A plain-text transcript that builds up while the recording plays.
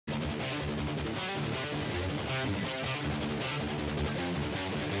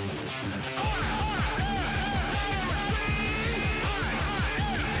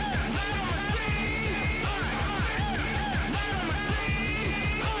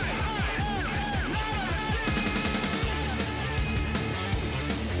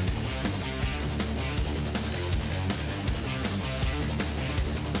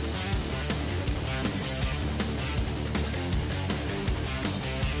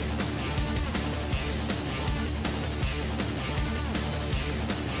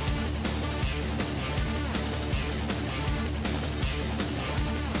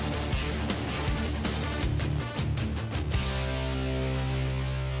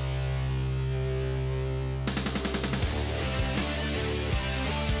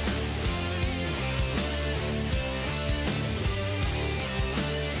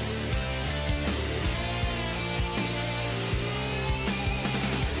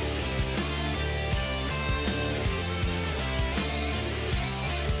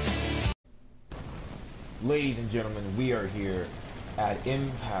Ladies and gentlemen, we are here at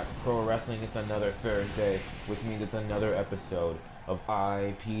Impact Pro Wrestling. It's another Thursday, which means it's another episode of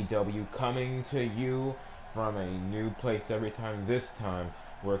IPW coming to you from a new place every time. This time,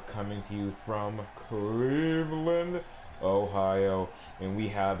 we're coming to you from Cleveland, Ohio, and we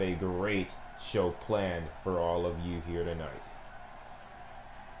have a great show planned for all of you here tonight.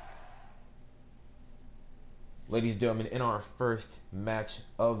 Ladies and gentlemen, in our first match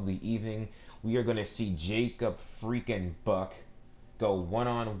of the evening, we are going to see Jacob freaking Buck go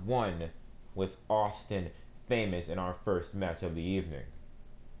one-on-one with Austin Famous in our first match of the evening.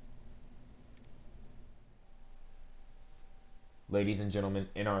 Ladies and gentlemen,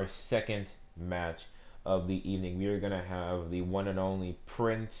 in our second match of the evening, we are going to have the one and only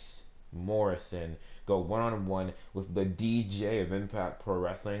Prince Morrison go one-on-one with the DJ of Impact Pro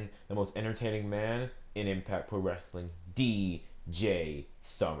Wrestling, the most entertaining man in Impact Pro Wrestling, DJ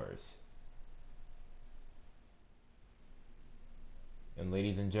Summers. And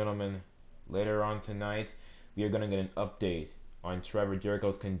ladies and gentlemen, later on tonight, we are going to get an update on Trevor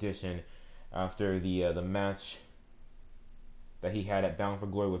Jericho's condition after the match that he had at Bound for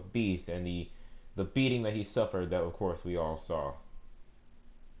Glory with Beast and the beating that he suffered that, of course, we all saw.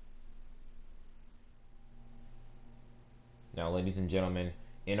 Now, ladies and gentlemen,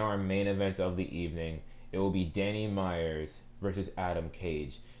 in our main event of the evening, it will be Danny Myers versus Adam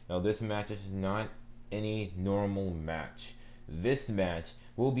Cage. Now, this match is not any normal match. This match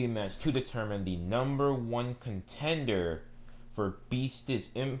will be a match to determine the #1 contender for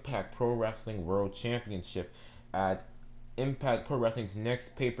Beast's Impact Pro Wrestling World Championship at Impact Pro Wrestling's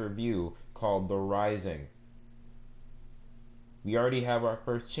next pay-per-view called The Rising. We already have our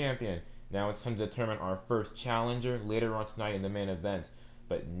first champion. Now it's time to determine our first challenger later on tonight in the main event.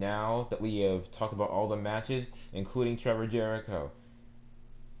 But now that we have talked about all the matches, including Trevor Jericho,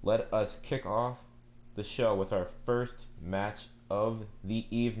 let us kick off the show with our first match of the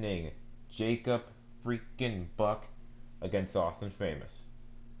evening. Jacob freaking Buck against Austin Famous.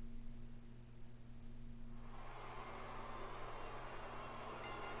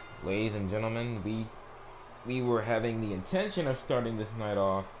 Ladies and gentlemen, we were having the intention of starting this night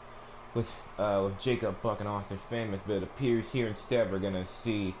off with Jacob Buck and Austin Famous, but it appears here instead we're gonna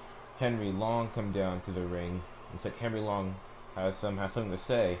see Henry Long come down to the ring. Looks like Henry Long has something to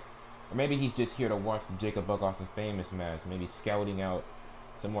say, or maybe he's just here to watch the Jacob Buck Austin Famous match, maybe scouting out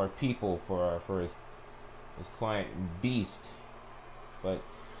some more people for his client Beast. But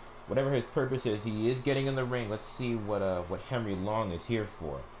whatever his purpose is, he is getting in the ring. Let's see what Henry Long is here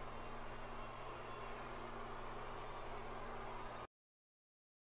for.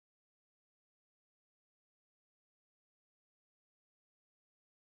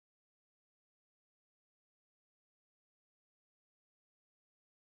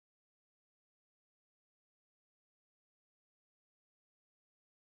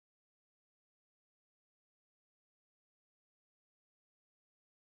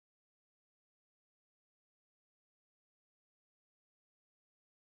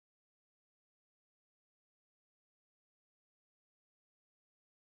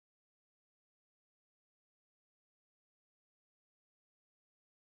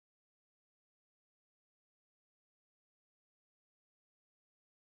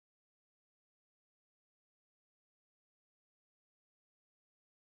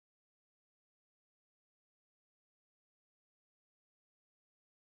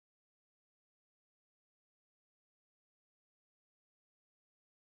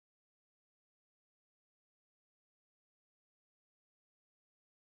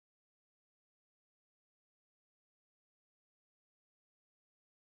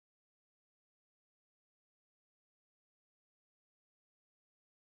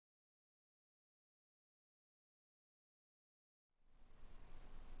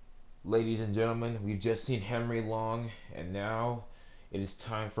 Ladies and gentlemen, we've just seen Henry Long, and now it is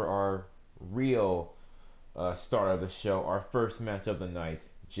time for our real star of the show, our first match of the night,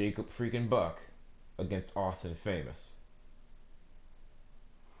 Jacob freaking Buck against Austin Famous.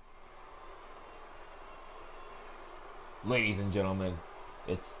 Ladies and gentlemen,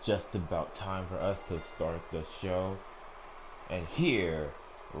 it's just about time for us to start the show. And here,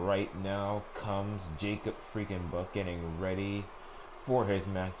 right now, comes Jacob freaking Buck getting ready for his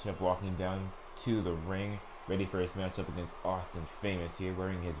matchup, walking down to the ring, ready for his matchup against Austin Famous here,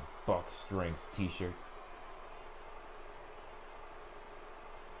 wearing his Buck Strength t-shirt.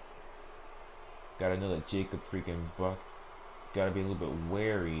 Gotta know that Jacob freaking Buck gotta be a little bit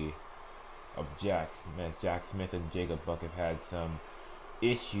wary of Jack Smith. Jack Smith and Jacob Buck have had some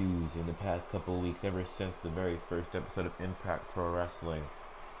issues in the past couple of weeks, ever since the very first episode of Impact Pro Wrestling.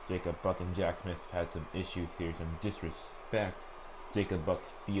 Jacob Buck and Jack Smith have had some issues here, some disrespect. Jacob Buck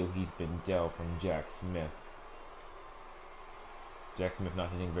feel he's been dealt from Jack Smith. Jack Smith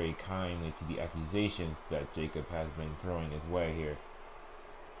not taking very kindly to the accusations that Jacob has been throwing his way here.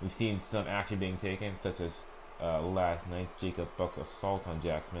 We've seen some action being taken, such as last night, Jacob Buck's assault on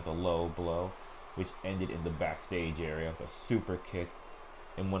Jack Smith, a low blow, which ended in the backstage area, a super kick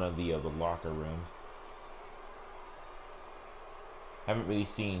in one of the locker rooms. Haven't really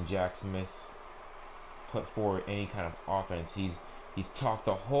seen Jack Smith put forward any kind of offense. He's talked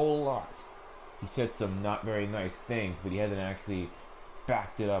a whole lot. He said some not very nice things, but he hasn't actually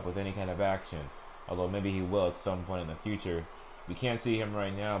backed it up with any kind of action. Although maybe he will at some point in the future. We can't see him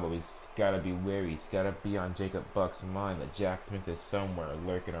right now, but we've got to be wary. He's got to be on Jacob Buck's mind that Jack Smith is somewhere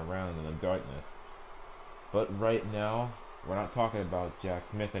lurking around in the darkness. But right now, we're not talking about Jack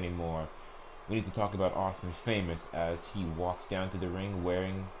Smith anymore. We need to talk about Austin Famous as he walks down to the ring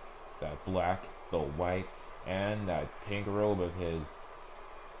wearing that black, the white, and that pink robe of his.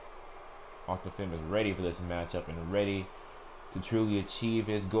 Austin Famous ready for this matchup and ready to truly achieve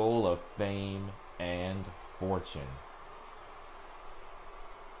his goal of fame and fortune.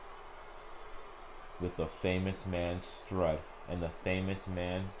 With the famous man's strut and the famous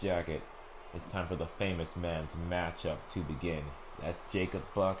man's jacket, it's time for the famous man's matchup to begin. That's Jacob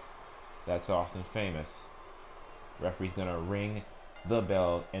Buck. That's Austin Famous. Referee's gonna ring the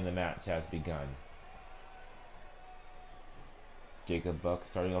bell and the match has begun. Jacob Buck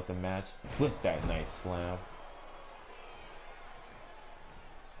starting out the match with that nice slam.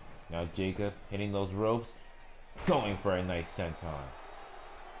 Now Jacob hitting those ropes, going for a nice senton.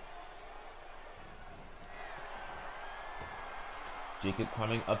 Jacob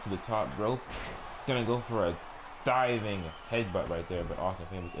coming up to the top rope, gonna go for a diving headbutt right there, but Austin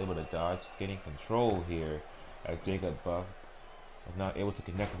Famous able to dodge, getting control here as Jacob Buck was not able to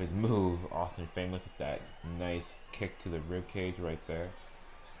connect with his move. Austin Famous with that nice kick to the ribcage right there.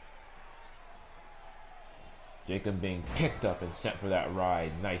 Jacob being picked up and sent for that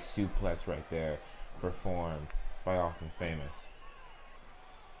ride. Nice suplex right there performed by Austin Famous.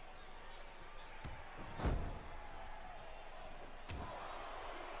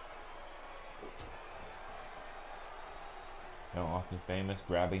 Now Austin Famous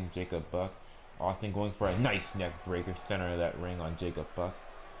grabbing Jacob Buck. Austin going for a nice neck breaker, center of that ring on Jacob Buck.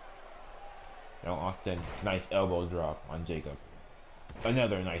 Now Austin, nice elbow drop on Jacob.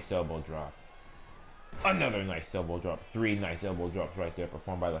 Another nice elbow drop. Another nice elbow drop. 3 nice elbow drops right there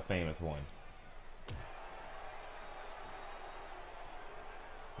performed by the Famous one.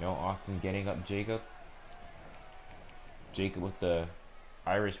 Now Austin getting up Jacob. Jacob with the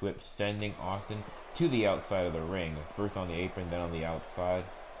Irish whip sending Austin to the outside of the ring. First on the apron, then on the outside.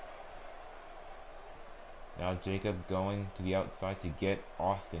 Now Jacob going to the outside to get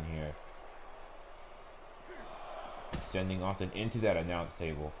Austin here. Sending Austin into that announce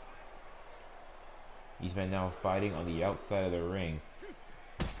table. These men now fighting on the outside of the ring.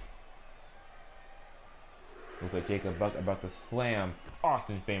 Looks like Jacob Buck about to slam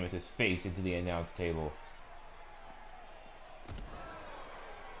Austin Famous's face into the announce table.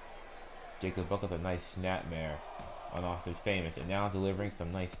 Jacob Buck with a nice snapmare on Austin Famous, and now delivering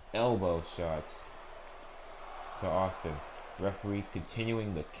some nice elbow shots to Austin. Referee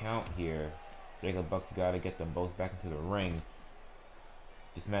continuing the count here. Jacob Buck's got to get them both back into the ring.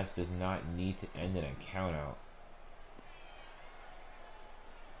 This match does not need to end in a count out.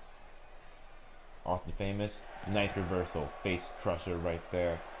 Austin Famous, nice reversal, face crusher right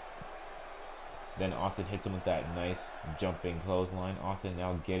there. Then Austin hits him with that nice jumping clothesline. Austin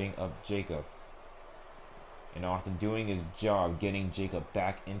now getting up Jacob. And Austin doing his job, getting Jacob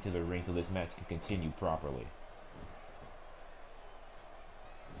back into the ring so this match can continue properly.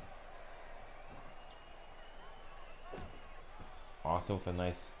 Austin with a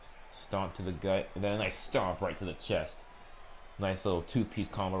nice stomp to the gut, and then a nice stomp right to the chest. Nice little two-piece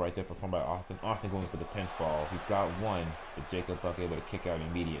combo right there performed by Austin. Austin going for the pinfall. He's got one, but Jacob Buck able to kick out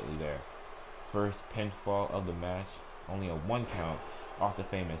immediately there. First pinfall of the match, only a 1 count. Austin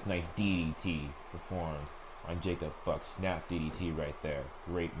Famous, nice DDT performed on Jacob Buck. Snap DDT right there.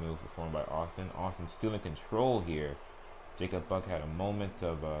 Great move performed by Austin. Austin still in control here. Jacob Buck had a moment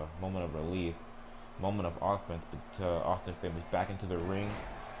of relief, moment of offense, but Austin Famous back into the ring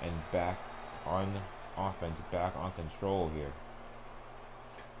and back on offense, back on control here.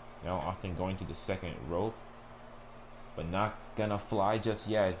 Now Austin going to the second rope, but not gonna fly just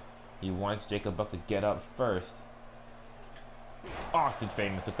yet. He wants Jacob Buck to get up first. Austin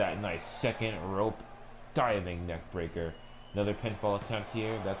Famous with that nice second rope diving neck breaker. Another pinfall attempt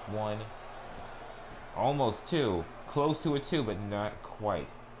here. That's 1. Almost 2. Close to a 2, but not quite.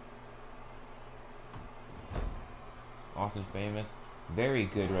 Austin Famous, very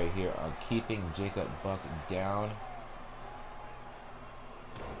good right here on keeping Jacob Buck down.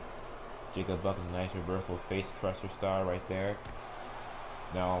 Jacob Buck, a nice reversal face crusher style right there.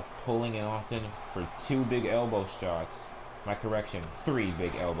 Now pulling in Austin for 2 big elbow shots. My correction, 3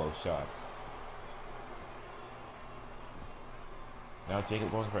 big elbow shots. Now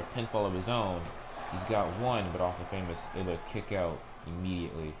Jacob going for a pinfall of his own. He's got one, but Austin Famous able to kick out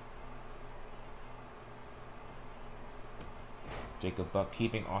immediately. Jacob Buck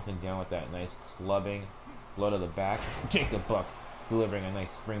keeping Austin down with that nice clubbing. Blow to the back. Jacob Buck delivering a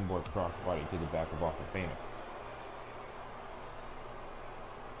nice springboard crossbody to the back of Austin Famous.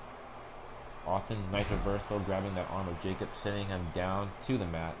 Austin, nice reversal, grabbing that arm of Jacob, sending him down to the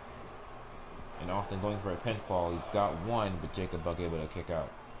mat. And Austin going for a pinfall. He's got one, but Jacob Buck able to kick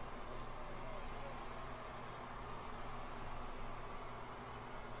out.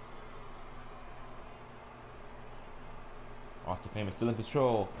 Austin Famous still in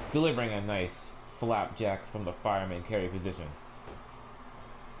control, delivering a nice flapjack from the fireman carry position.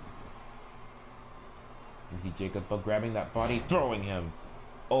 You see Jacob Buck grabbing that body, throwing him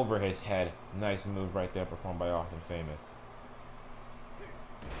over his head. Nice move right there performed by Austin Famous.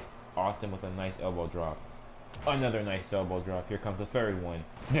 Austin with a nice elbow drop. Another nice elbow drop. Here comes the third one.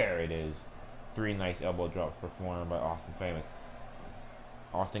 There it is. 3 nice elbow drops performed by Austin Famous.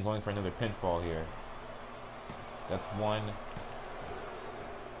 Austin going for another pinfall here. That's 1.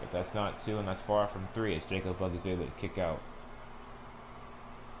 But that's not 2, and that's far from 3 as Jacob Buck is able to kick out.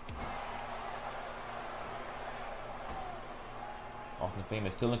 Austin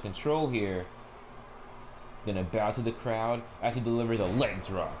Famous still in control here. Gonna bow to the crowd as he delivers a leg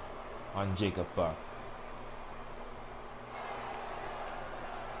drop on Jacob Buck.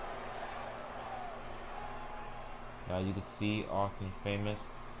 Now you can see Austin Famous.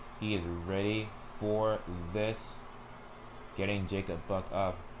 He is ready for this. Getting Jacob Buck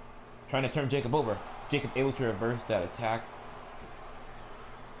up. Trying to turn Jacob over. Jacob able to reverse that attack.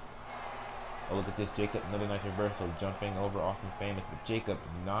 Oh, look at this. Jacob, another nice reversal, jumping over Austin Famous. But Jacob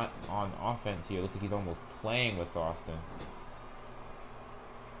not on offense here. Looks like he's almost playing with Austin.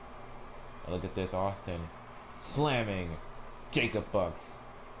 Oh, look at this. Austin slamming Jacob Buck's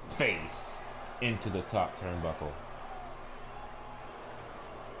face into the top turnbuckle.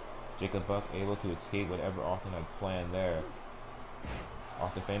 Jacob Buck able to escape whatever Austin had planned there.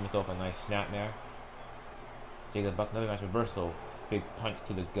 Austin Famous off a nice snapmare. Jacob Buck, another nice reversal. Big punch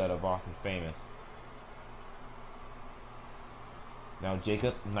to the gut of Austin Famous. Now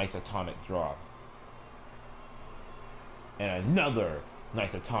Jacob, nice atomic drop. And another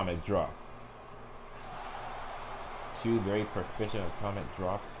nice atomic drop. 2 very proficient atomic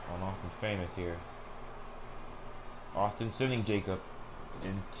drops on Austin Famous here. Austin sending Jacob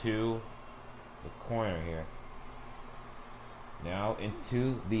into the corner here. Now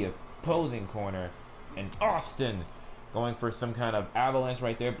into the opposing corner. And Austin going for some kind of avalanche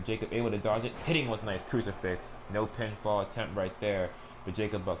right there, but Jacob able to dodge it, hitting with nice crucifix. No pinfall attempt right there, but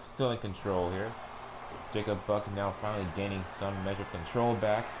Jacob Buck still in control here. Jacob Buck now finally gaining some measure of control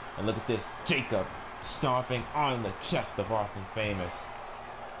back. And look at this, Jacob stomping on the chest of Austin Famous.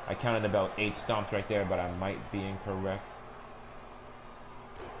 I counted about 8 stomps right there, but I might be incorrect.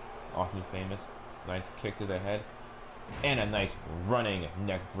 Austin Famous, nice kick to the head. And a nice running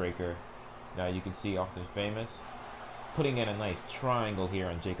neck breaker. Now you can see Austin Famous putting in a nice triangle here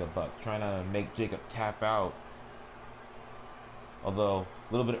on Jacob Buck, trying to make Jacob tap out. Although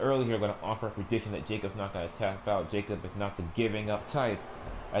a little bit early here, I'm going to offer a prediction that Jacob's not going to tap out. Jacob is not the giving up type,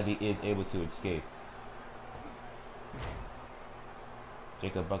 as he is able to escape.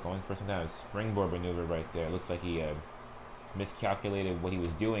 Jacob Buck going for some kind of springboard maneuver right there. Looks like he miscalculated what he was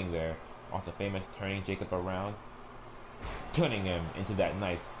doing there. Austin Famous turning Jacob around, turning him into that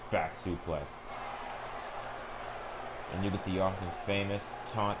nice back suplex. And you can see Austin Famous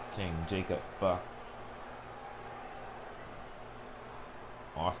taunting Jacob Buck.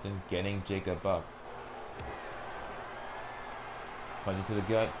 Austin getting Jacob Buck. Punch into the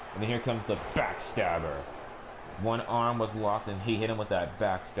gut, and then here comes the backstabber. One arm was locked, and he hit him with that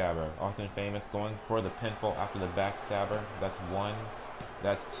backstabber. Austin Famous going for the pinfall after the backstabber. That's 1.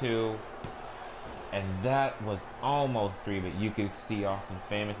 That's 2. And that was almost 3, but you could see Austin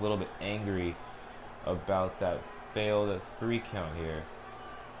Famous a little bit angry about that failed 3 count here.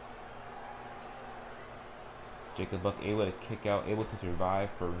 Jacob Buck able to kick out, able to survive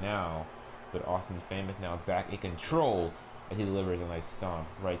for now, but Austin Famous now back in control as he delivers a nice stomp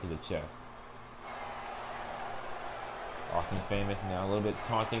right to the chest. Austin Famous now a little bit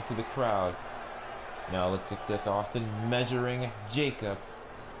taunting to the crowd. Now look at this, Austin measuring Jacob.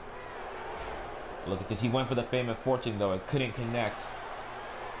 Look at this. He went for the Fame of Fortune, though. It couldn't connect.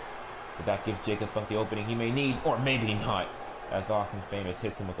 But that gives Jacob Buck the opening he may need, or maybe not, as Austin Famous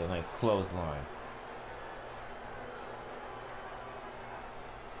hits him with a nice clothesline.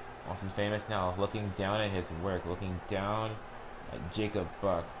 Austin Famous now looking down at his work, looking down at Jacob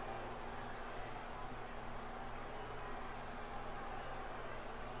Buck.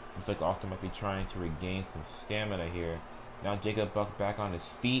 Looks like Austin might be trying to regain some stamina here. Now Jacob Buck back on his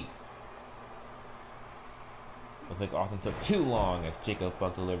feet. Looks like Austin took too long as Jacob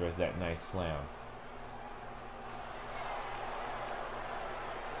Buck delivers that nice slam.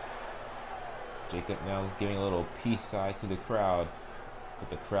 Jacob now giving a little peace sigh to the crowd, but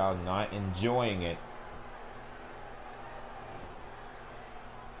the crowd not enjoying it.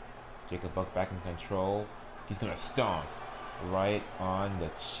 Jacob Buck back in control. He's gonna stomp right on the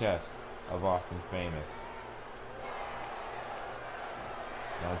chest of Austin Famous.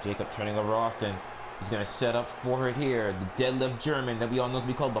 Now Jacob turning over Austin. He's gonna set up for it here. The deadlift German that we all know to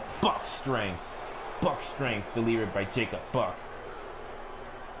be called the Buck Strength. Buck Strength delivered by Jacob Buck.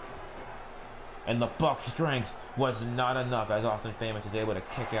 And the Buck Strength was not enough as Austin Famous is able to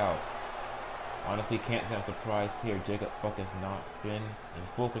kick out. Honestly, can't say I'm surprised here. Jacob Buck has not been in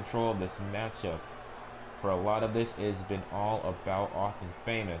full control of this matchup. For a lot of this, it's been all about Austin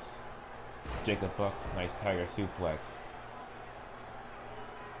Famous. Jacob Buck, nice tiger suplex.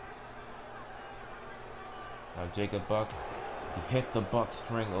 Now Jacob Buck, he hit the Buck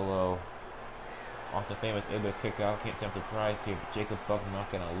Strength low. Austin Famous able to kick out. Can't say I'm surprised here, but Jacob Buck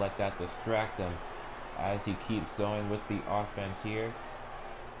not gonna let that distract him as he keeps going with the offense here.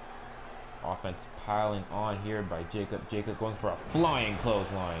 Offense piling on here by Jacob. Jacob going for a flying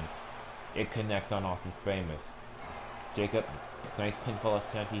clothesline. It connects on Austin Famous. Jacob, nice pinfall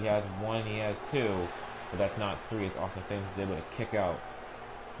attempt. He has one, he has two, but that's not three as Austin Famous is able to kick out.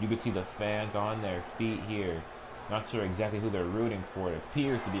 You can see the fans on their feet here. Not sure exactly who they're rooting for. It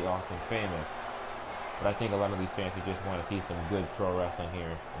appears to be Austin Famous. But I think a lot of these fans just want to see some good pro wrestling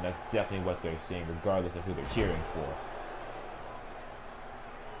here. And that's definitely what they're seeing, regardless of who they're cheering for.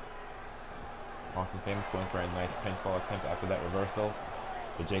 Austin Famous going for a nice pinfall attempt after that reversal.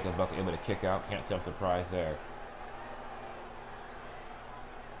 But Jacob Buck able to kick out. Can't say I'm surprised there.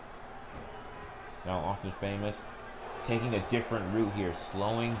 Now Austin Famous taking a different route here,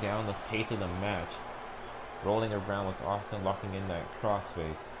 slowing down the pace of the match. Rolling around with Austin locking in that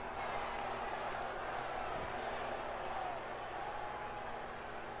crossface.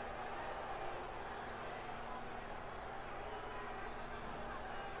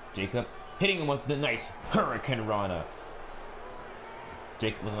 Jacob hitting him with the nice Hurricane Rana.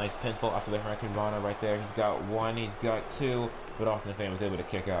 Jacob with a nice pinfall after the Hurricane Rana right there. He's got one, he's got two, but Austin Famous was able to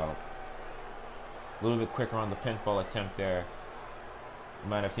kick out. A little bit quicker on the pinfall attempt there. You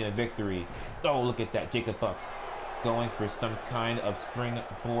might have seen a victory. Oh, look at that. Jacob Buck going for some kind of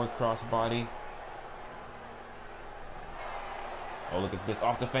springboard crossbody. Oh, look at this.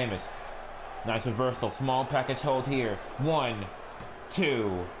 Austin Famous. Nice reversal. Small package hold here. 1,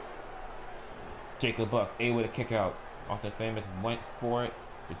 2. Jacob Buck able to kick out. Austin Famous went for it,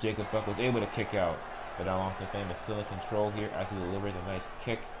 but Jacob Buck was able to kick out. But now Austin Famous still in control here as he delivers a nice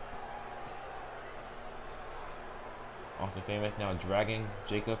kick. Austin Famous now dragging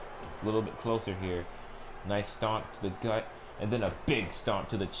Jacob a little bit closer here. Nice stomp to the gut, and then a big stomp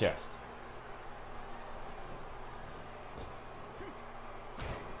to the chest.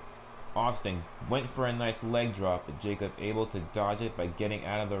 Austin went for a nice leg drop, but Jacob able to dodge it by getting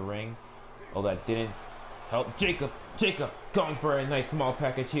out of the ring. Oh, that didn't help Jacob. Jacob going for a nice small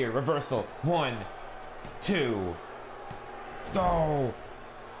package here. Reversal. 1, 2. Oh!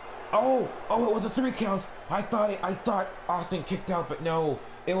 Oh! Oh, it was a 3 count. I thought Austin kicked out, but no,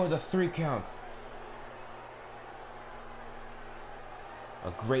 it was a 3 count.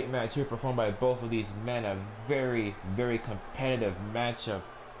 A great match here performed by both of these men. A very, very competitive matchup.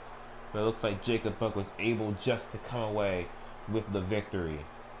 But it looks like Jacob Buck was able just to come away with the victory.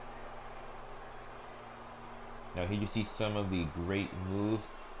 Now here you see some of the great moves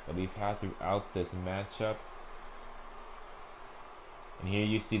that we've had throughout this matchup. And here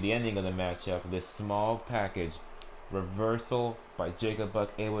you see the ending of the matchup, this small package. Reversal by Jacob Buck,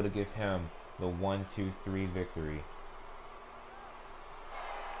 able to give him the 1, 2, 3 victory.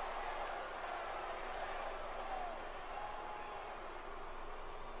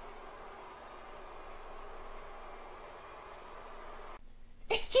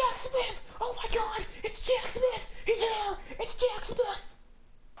 It's Jack Smith! Oh my god! It's Jack Smith! He's here! It's Jack Smith!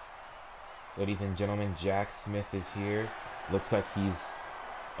 Ladies and gentlemen, Jack Smith is here. Looks like he's...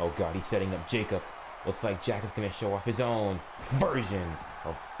 oh god, he's setting up Jacob. Looks like Jack is going to show off his own version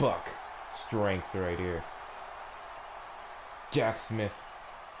of Buck strength right here. Jack Smith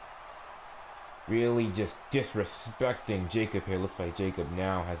really just disrespecting Jacob here. Looks like Jacob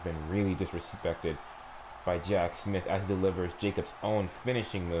now has been really disrespected by Jack Smith as he delivers Jacob's own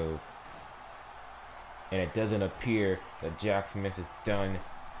finishing move. And it doesn't appear that Jack Smith is done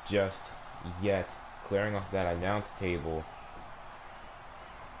just yet. Clearing off that announce table.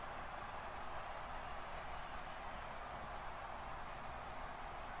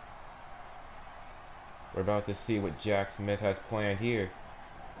 We're about to see what Jack Smith has planned here.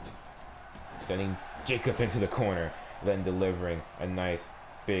 Sending Jacob into the corner, then delivering a nice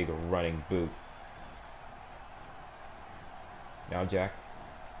big running boot. Now Jack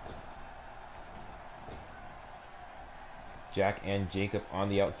and Jacob on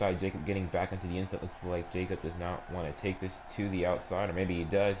the outside. Jacob getting back into the inside. Looks like Jacob does not want to take this to the outside, or maybe he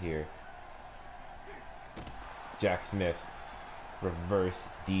does here. Jack Smith, reverse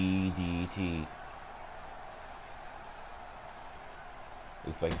DDT.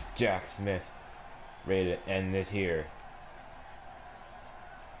 Looks like Jack Smith ready to end this here.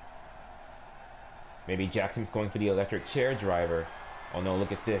 Maybe Jack Smith's going for the electric chair driver. Oh no,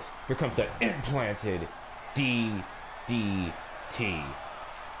 look at this. Here comes the implanted DDT.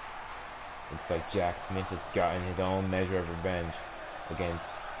 Looks like Jack Smith has gotten his own measure of revenge against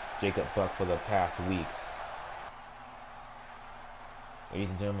Jacob Buck for the past weeks. Ladies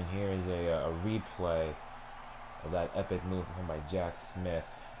and gentlemen, here is a replay of that epic move performed by Jack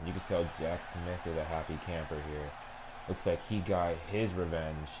Smith. You can tell Jack Smith is a happy camper here. Looks like he got his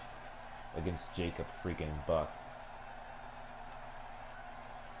revenge against Jacob freaking Buck.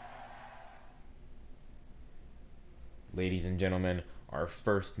 Ladies and gentlemen, our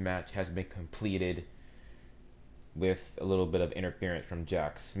first match has been completed with a little bit of interference from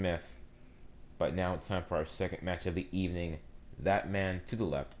Jack Smith. But now it's time for our second match of the evening. That man to the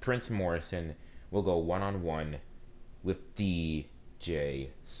left, Prince Morrison, will go one-on-one with DJ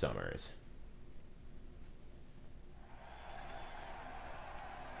Summers.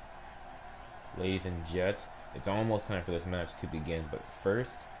 Ladies and gents, it's almost time for this match to begin, but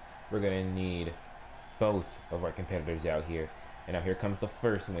first we're going to need both of our competitors out here. And now here comes the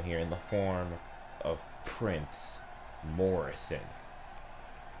first one here in the form of Prince Morrison.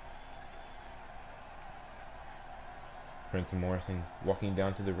 Prince Morrison walking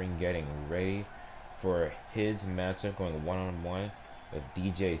down to the ring, getting ready for his matchup, going one-on-one with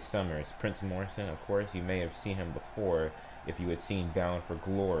DJ Summers. Prince Morrison, of course, you may have seen him before if you had seen Bound for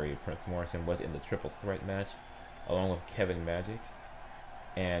Glory. Prince Morrison was in the triple threat match along with Kevin Magic.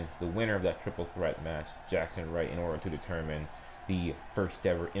 And the winner of that triple threat match, Jackson Wright, in order to determine the first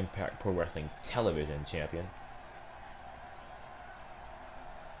ever Impact Pro Wrestling television champion.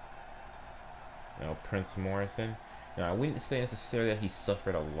 Now, Prince Morrison. Now, I wouldn't say necessarily that he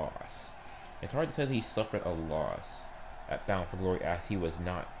suffered a loss. It's hard to say that he suffered a loss at Bound for Glory as he was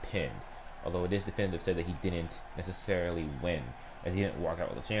not pinned. Although it is definitive to say that he didn't necessarily win, as he didn't walk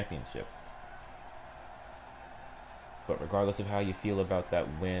out with a championship. But regardless of how you feel about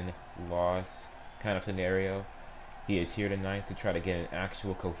that win-loss kind of scenario, he is here tonight to try to get an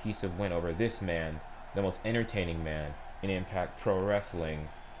actual cohesive win over this man, the most entertaining man in Impact Pro Wrestling,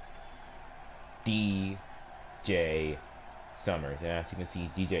 DJ Summers. And as you can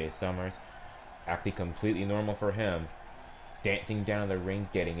see, DJ Summers acting completely normal for him, dancing down the ring,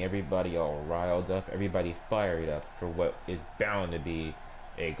 getting everybody all riled up, everybody fired up for what is bound to be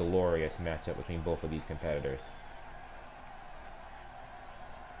a glorious matchup between both of these competitors.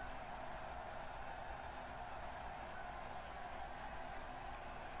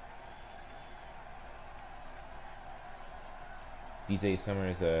 DJ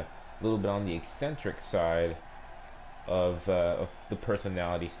Summers a little bit on the eccentric side of the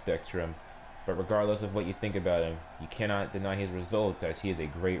personality spectrum, but regardless of what you think about him, you cannot deny his results, as he is a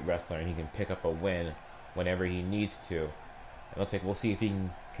great wrestler and he can pick up a win whenever he needs to. And looks like we'll see if he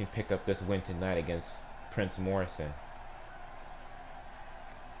can pick up this win tonight against Prince Morrison.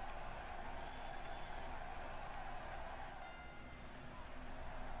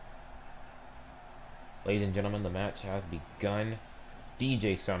 Ladies and gentlemen, the match has begun.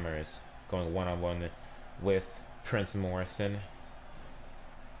 DJ Summers going one-on-one with Prince Morrison.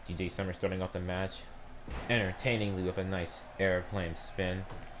 DJ Summers starting off the match entertainingly with a nice airplane spin.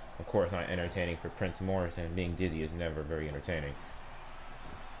 Of course, not entertaining for Prince Morrison. Being dizzy is never very entertaining.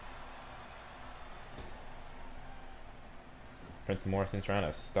 Prince Morrison trying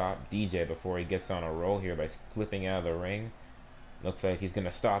to stop DJ before he gets on a roll here by flipping out of the ring. Looks like he's going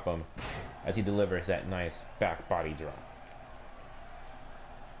to stop him as he delivers that nice back body drop.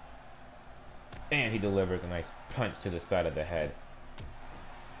 And he delivers a nice punch to the side of the head.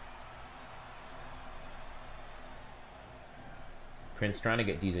 Prince trying to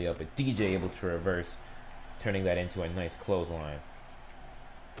get DJ up, but DJ able to reverse, turning that into a nice clothesline.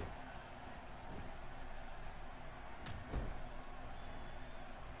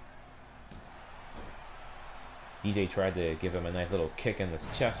 DJ tried to give him a nice little kick in the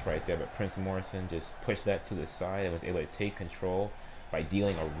chest right there, but Prince Morrison just pushed that to the side and was able to take control by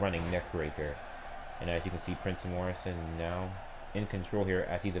dealing a running neck breaker. And as you can see, Prince Morrison now in control here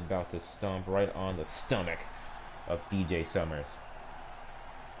as he's about to stomp right on the stomach of DJ Summers.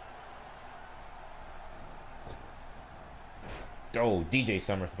 Oh, DJ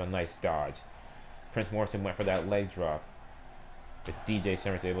Summers with a nice dodge. Prince Morrison went for that leg drop, but DJ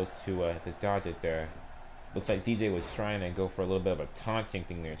Summers able to dodge it there. Looks like DJ was trying to go for a little bit of a taunting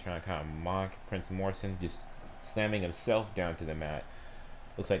thing there, trying to kind of mock Prince Morrison, just slamming himself down to the mat.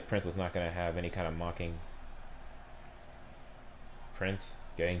 Looks like Prince was not going to have any kind of mocking. Prince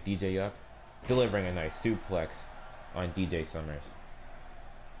getting DJ up, delivering a nice suplex on DJ Summers.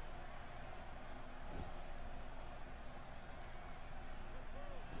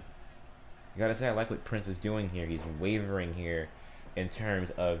 Gotta say, I like what Prince is doing here. He's wavering here in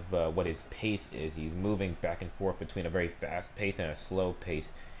terms of what his pace is. He's moving back and forth between a very fast pace and a slow pace.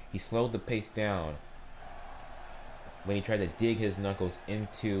 He slowed the pace down when he tried to dig his knuckles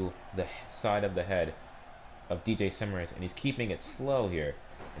into the side of the head of DJ Summers, and he's keeping it slow here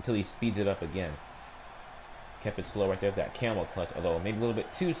until he speeds it up again. Kept it slow right there with that camel clutch, although maybe a little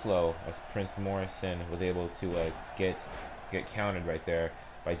bit too slow, as Prince Morrison was able to get countered right there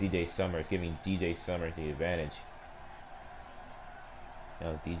by DJ Summers, giving DJ Summers the advantage.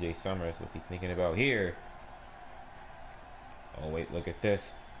 Now DJ Summers, what's he thinking about here? Oh wait, look at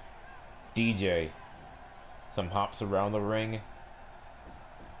this. DJ, some hops around the ring.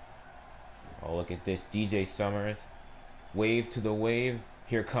 Oh, look at this. DJ Summers, wave to the wave.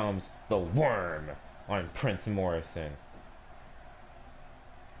 Here comes the worm on Prince Morrison.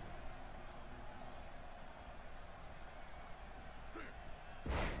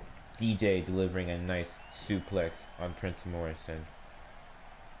 DJ delivering a nice suplex on Prince Morrison.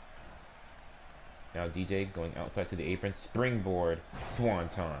 Now DJ going outside to the apron, springboard,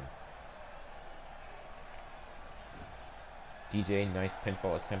 swanton. DJ, nice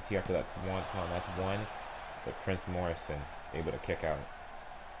pinfall attempt here after that swanton, that's one. But Prince Morrison able to kick out.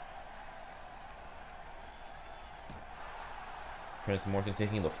 Prince Morrison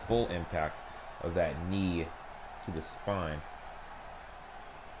taking the full impact of that knee to the spine.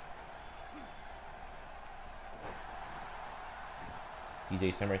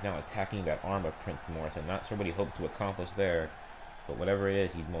 DJ Summers now attacking that arm of Prince Morrison. Not sure what he hopes to accomplish there, but whatever it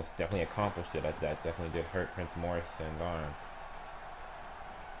is, he most definitely accomplished it, as that definitely did hurt Prince Morrison's arm.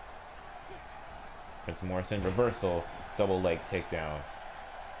 Prince Morrison, reversal, double leg takedown.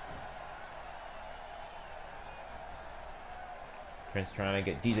 Prince trying to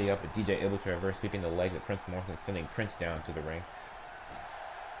get DJ up, but DJ able to reverse sweeping the leg, but Prince Morrison sending Prince down to the ring.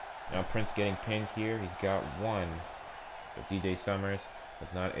 Now Prince getting pinned here. He's got one, but DJ Summers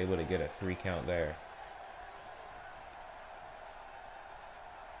was not able to get a 3 count there.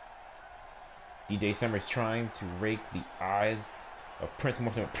 DJ Summers trying to rake the eyes of Prince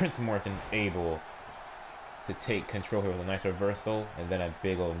Morrison, but Prince Morrison able to take control here with a nice reversal and then a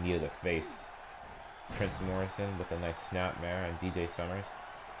big old knee to the face. Prince Morrison with a nice snapmare on DJ Summers.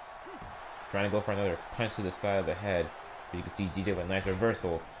 Trying to go for another punch to the side of the head, but you can see DJ with a nice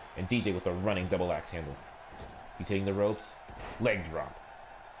reversal and DJ with a running double axe handle. He's hitting the ropes, leg drop.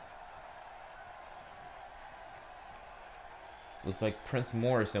 Looks like Prince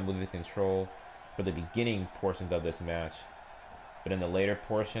Morrison was in control for the beginning portions of this match. But in the later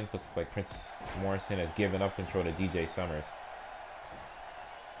portions, looks like Prince Morrison has given up control to DJ Summers.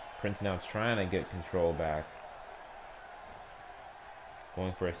 Prince now trying to get control back.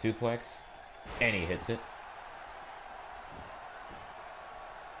 Going for a suplex, and he hits it.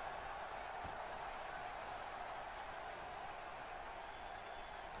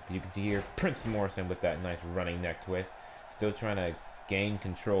 You can see here Prince Morrison with that nice running neck twist. Still trying to gain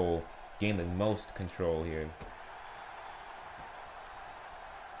control, gain the most control here.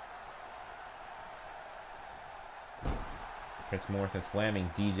 Prince Morrison slamming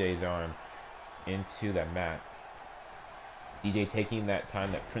DJ's arm into the mat. DJ taking that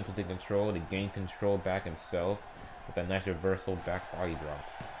time that Prince was in control to gain control back himself with a nice reversal back body drop.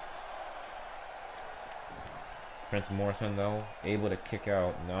 Prince Morrison, though, able to kick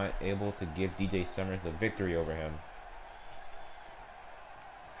out, not able to give DJ Summers the victory over him.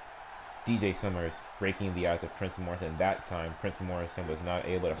 DJ Summers breaking the eyes of Prince Morrison. That time, Prince Morrison was not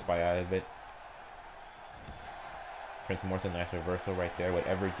able to fight out of it. Prince Morrison, nice reversal right there.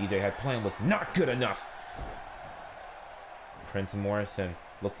 Whatever DJ had planned was not good enough. Prince Morrison,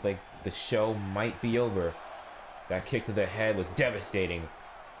 looks like the show might be over. That kick to the head was devastating.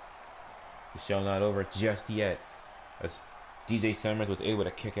 The show not over just yet, as DJ Summers was able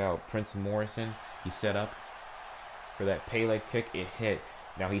to kick out Prince Morrison. He set up for that Pele kick. It hit.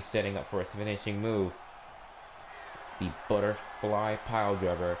 Now he's setting up for his finishing move. The butterfly pile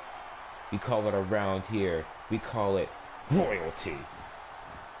driver. We call it around here. We call it royalty.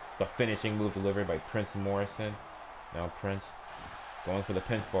 The finishing move delivered by Prince Morrison. Now Prince going for the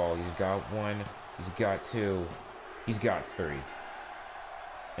pinfall. He's got one. He's got two. He's got three.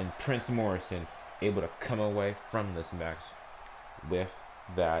 And Prince Morrison able to come away from this match with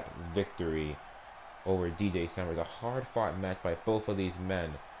that victory over DJ Summers. A hard-fought match by both of these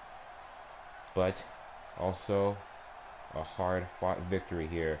men, but also a hard-fought victory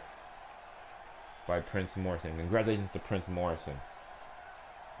here by Prince Morrison. Congratulations to Prince Morrison.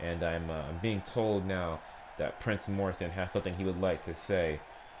 And I'm being told now that Prince Morrison has something he would like to say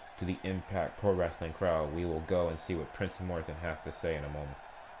to the Impact Pro Wrestling crowd. We will go and see what Prince Morrison has to say in a moment.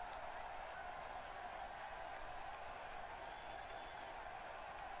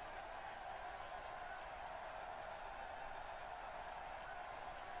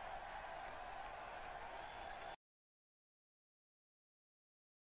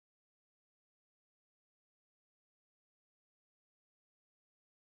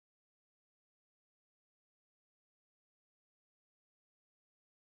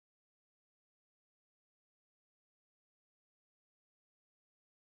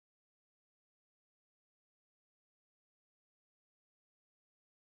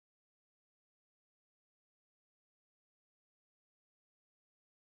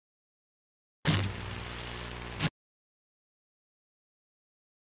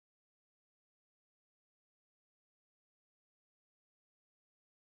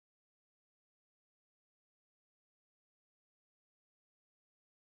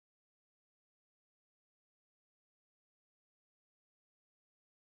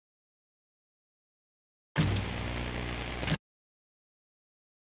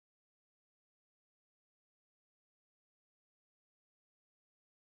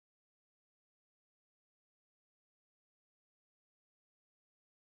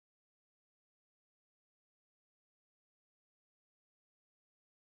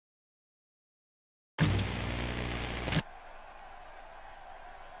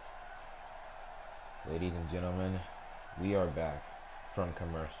 Ladies and gentlemen, we are back from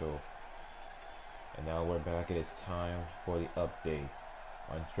commercial, and now we're back. It is time for the update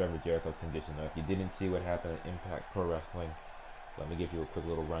on Trevor Jericho's condition. Now, if you didn't see what happened at Impact Pro Wrestling, let me give you a quick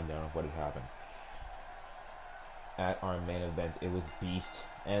little rundown of what had happened. At our main event, it was Beast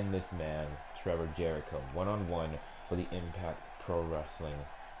and this man, Trevor Jericho, one-on-one for the Impact Pro Wrestling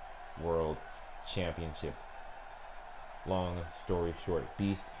World Championship. Long story short,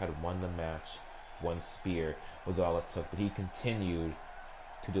 Beast had won the match. One spear was all it took, but he continued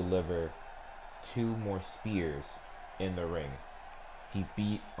to deliver two more spears in the ring. He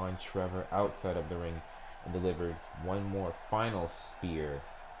beat on Trevor outside of the ring and delivered one more final spear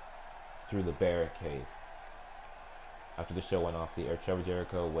through the barricade. After the show went off the air, Trevor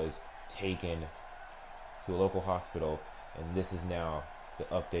Jericho was taken to a local hospital, and this is now the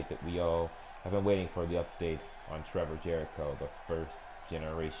update that we all have been waiting for, the update on Trevor Jericho, the first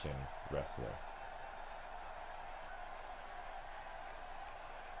generation wrestler.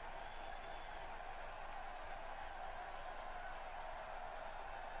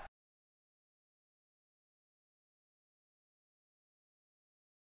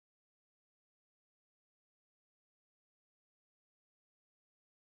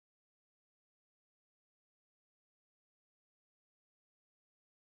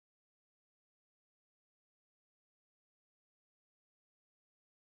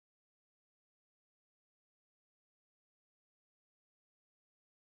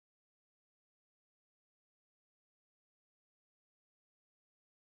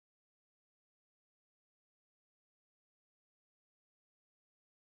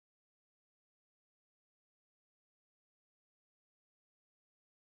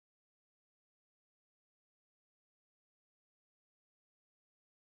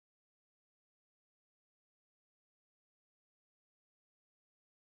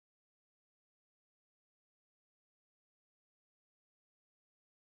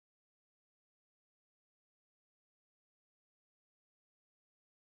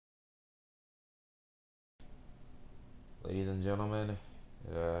 Ladies and gentlemen,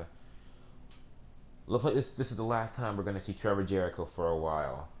 looks like this is the last time we're going to see Trevor Jericho for a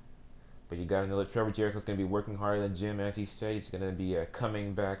while. But you got to know that Trevor Jericho's going to be working harder than Jim, as he said. He's going to be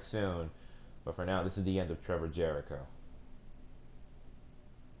coming back soon. But for now, this is the end of Trevor Jericho.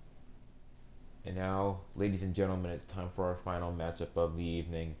 And now, ladies and gentlemen, it's time for our final matchup of the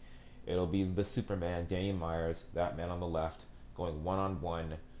evening. It'll be the Superman, Danny Myers, that man on the left, going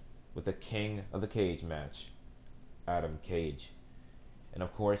one-on-one with the king of the cage match, Adam Cage. And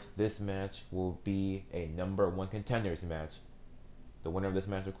of course, this match will be a #1 contenders match. The winner of this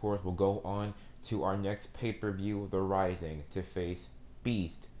match, of course, will go on to our next pay-per-view, The Rising, to face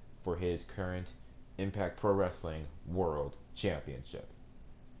Beast for his current Impact Pro Wrestling World Championship.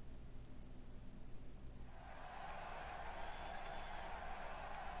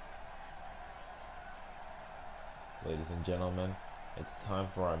 Ladies and gentlemen, it's time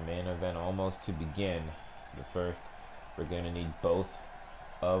for our main event almost to begin. But first, we're going to need both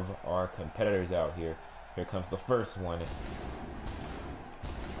of our competitors out here. Here comes the first one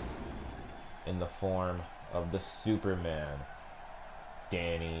in the form of the Superman,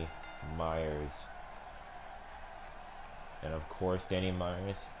 Danny Myers. And of course, Danny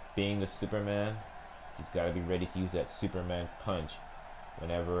Myers, being the Superman, he's got to be ready to use that Superman punch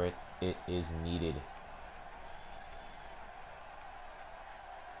whenever it is needed.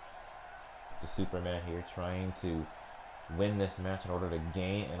 The Superman here trying to win this match in order to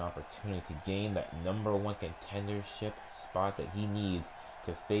gain an opportunity to gain that #1 contendership spot that he needs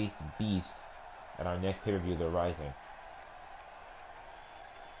to face Beast at our next pay-per-view, The Rising.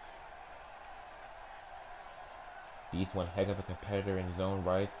 Beast, one heck of a competitor in his own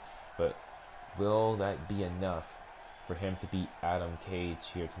right, but will that be enough for him to beat Adam Cage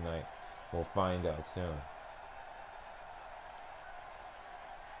here tonight? We'll find out soon.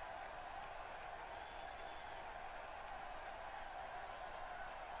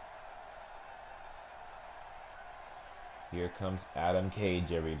 Here comes Adam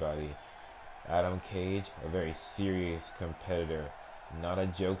Cage, everybody. Adam Cage, a very serious competitor, not a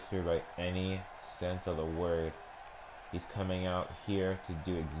jokester by any sense of the word. He's coming out here to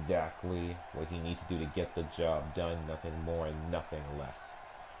do exactly what he needs to do to get the job done, nothing more and nothing less.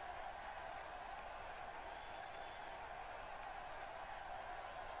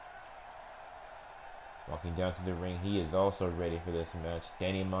 Walking down to the ring, he is also ready for this match.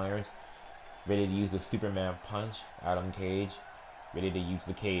 Danny Myers, ready to use the Superman punch. Adam Cage, ready to use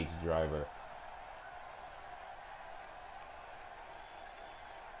the cage driver.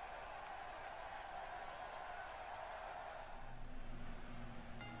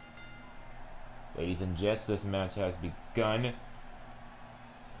 Ladies and gents, this match has begun.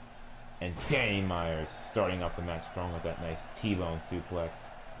 And Danny Myers starting off the match strong with that nice T-bone suplex.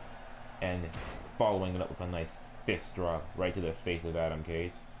 And following it up with a nice fist drop right to the face of Adam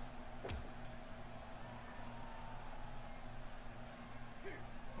Cage.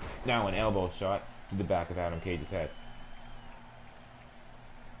 Now an elbow shot to the back of Adam Cage's head.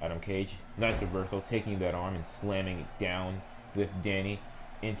 Adam Cage, nice reversal, taking that arm and slamming it down with Danny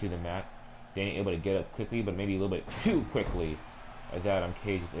into the mat. Danny able to get up quickly, but maybe a little bit too quickly, as Adam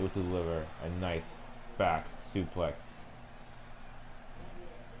Cage is able to deliver a nice back suplex.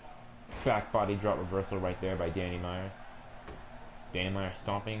 Back body drop reversal right there by Danny Myers. Danny Myers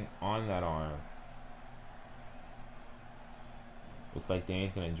stomping on that arm. Looks like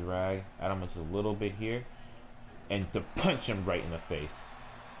Danny's going to drag Adam just a little bit here and to punch him right in the face.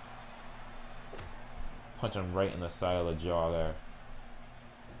 Punch him right in the side of the jaw there.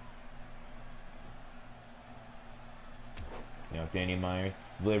 Now Danny Myers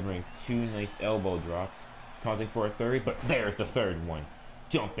delivering two nice elbow drops. Taunting for a third, but there's the third one.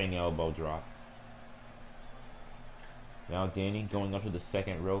 Jumping elbow drop. Now Danny going up to the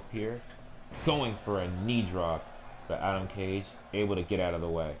second rope here. Going for a knee drop. But Adam Cage able to get out of the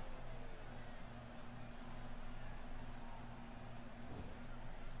way.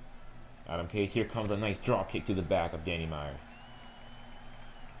 Adam Cage, here comes a nice drop kick to the back of Danny Myers.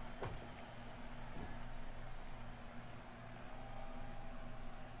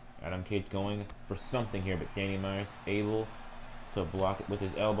 Adam Cage going for something here, but Danny Myers able to block it with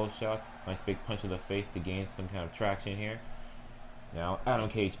his elbow shots. Nice big punch to the face to gain some kind of traction here. Now Adam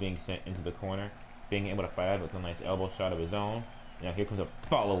Cage being sent into the corner, being able to fight out with a nice elbow shot of his own. Now here comes a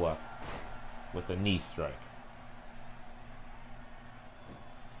follow-up with a knee strike.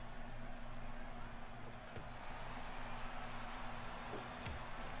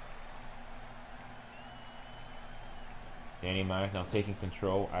 Danny Myers now taking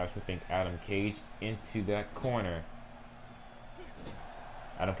control, whipping Adam Cage into that corner.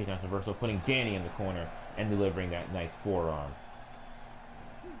 Adam Cage nice reversal, putting Danny in the corner and delivering that nice forearm.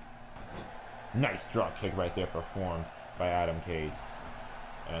 Nice drop kick right there performed by Adam Cage.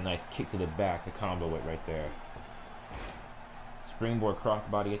 And a nice kick to the back to combo it right there. Springboard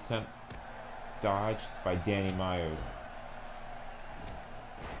crossbody attempt. Dodged by Danny Myers.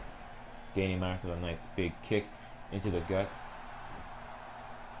 Danny Myers with a nice big kick into the gut.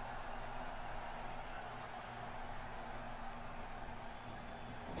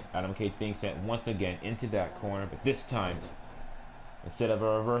 Adam Cage being sent once again into that corner, but this time, instead of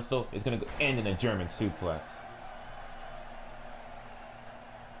a reversal, it's going to end in a German suplex.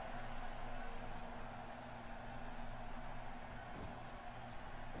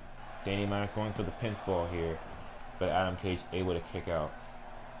 Danny Myers going for the pinfall here, but Adam Cage able to kick out.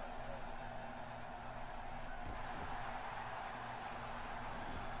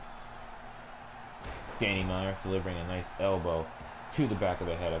 Danny Myers delivering a nice elbow to the back of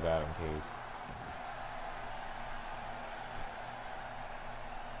the head of Adam Cage.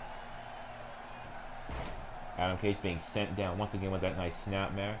 Adam Cage being sent down once again with that nice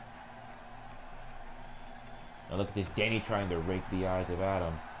snapmare. Now look at this, Danny trying to rake the eyes of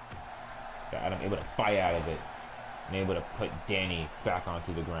Adam. But Adam able to fight out of it and able to put Danny back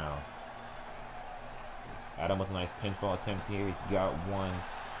onto the ground. Adam with a nice pinfall attempt here. He's got one,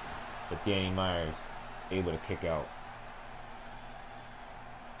 but Danny Myers able to kick out.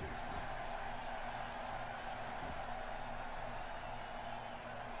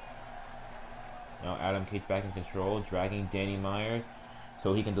 Now Adam Cage back in control, dragging Danny Myers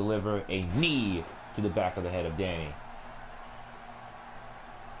so he can deliver a knee to the back of the head of Danny.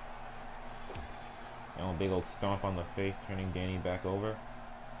 Now a big old stomp on the face, turning Danny back over.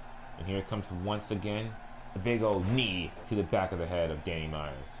 And here comes once again a big old knee to the back of the head of Danny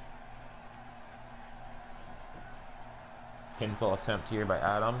Myers. Pinfall attempt here by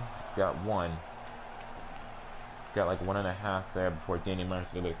Adam. He's got one. He's got like 1.5 there before Danny Myers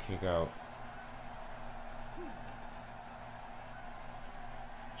is able to kick out.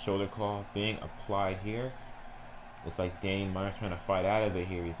 Shoulder claw being applied here. Looks like Danny Myers trying to fight out of it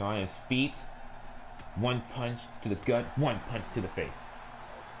here. He's on his feet. One punch to the gut, one punch to the face.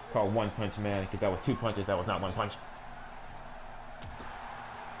 Called One Punch Man because that was 2 punches, that was not 1 punch.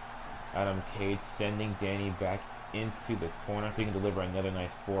 Adam Cage sending Danny back into the corner so he can deliver another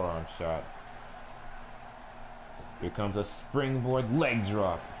nice forearm shot. Here comes a springboard leg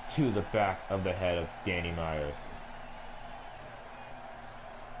drop to the back of the head of Danny Myers.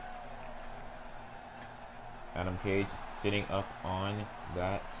 Adam Cage sitting up on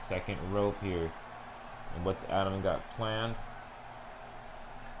that second rope here. And what Adam got planned.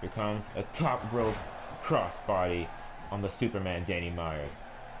 Here comes a top rope crossbody on the Superman Danny Myers.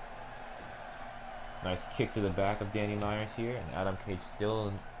 Nice kick to the back of Danny Myers here, and Adam Cage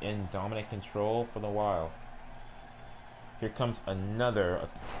still in dominant control for the while. Here comes a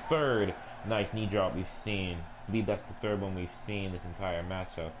third nice knee drop we've seen. I believe that's the third one we've seen this entire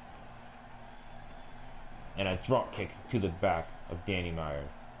matchup. And a drop kick to the back of Danny Myers.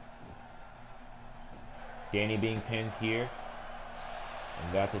 Danny being pinned here.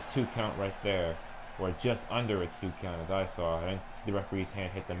 And that's a 2 count right there. Or just under a 2 count as I saw. I didn't see the referee's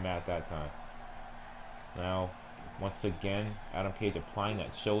hand hit the mat that time. Now, once again, Adam Cage applying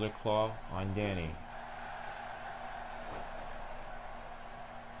that shoulder claw on Danny.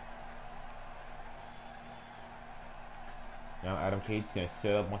 Now Adam Cage is going to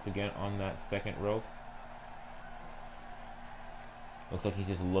sit up once again on that second rope. Looks like he's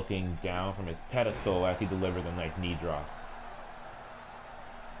just looking down from his pedestal as he delivers a nice knee drop.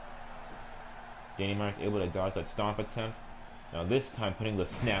 Danny Myers able to dodge that stomp attempt. Now this time putting the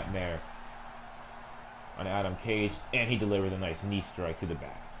snapmare on Adam Cage, and he delivers a nice knee strike to the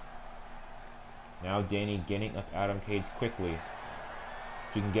back. Now Danny getting up Adam Cage quickly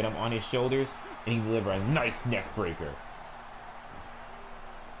so he can get him on his shoulders, and he can deliver a nice neck breaker.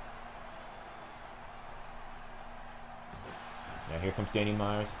 Now here comes Danny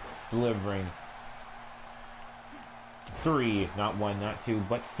Myers delivering 3, not 1, not 2,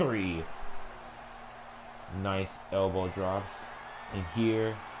 but 3 nice elbow drops. And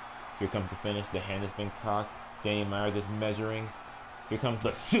here comes the finish. The hand has been cocked. Danny Myers is measuring. Here comes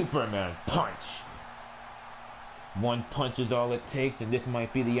the Superman punch. 1 punch is all it takes, and this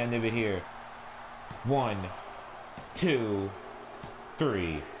might be the end of it here. 1, 2,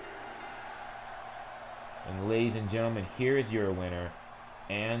 3. And ladies and gentlemen, here is your winner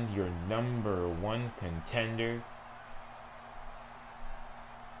and your #1 contender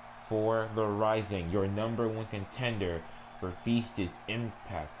for the Rising. Your #1 contender for Beast's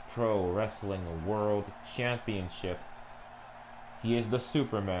Impact Pro Wrestling World Championship. He is the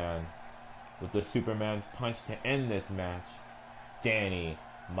Superman with the Superman punch to end this match, Danny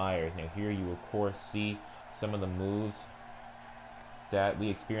Myers. Now here you of course see some of the moves that we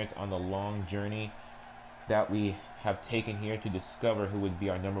experienced on the long journey that we have taken here to discover who would be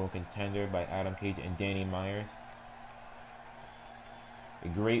our #1 contender by Adam Cage and Danny Myers. A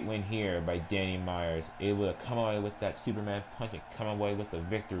great win here by Danny Myers, able to come away with that Superman punch and come away with the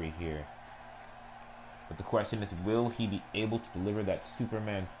victory here. But the question is, will he be able to deliver that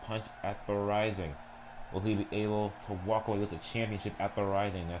Superman punch at the Rising? Will he be able to walk away with the championship at the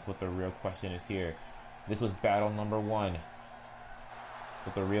Rising? That's what the real question is here. This was battle number 1.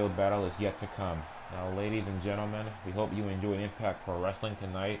 But the real battle is yet to come. Now, ladies and gentlemen, we hope you enjoyed Impact Pro Wrestling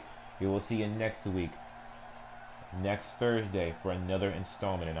tonight. We will see you next week, next Thursday, for another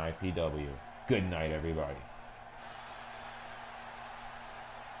installment in IPW. Good night, everybody.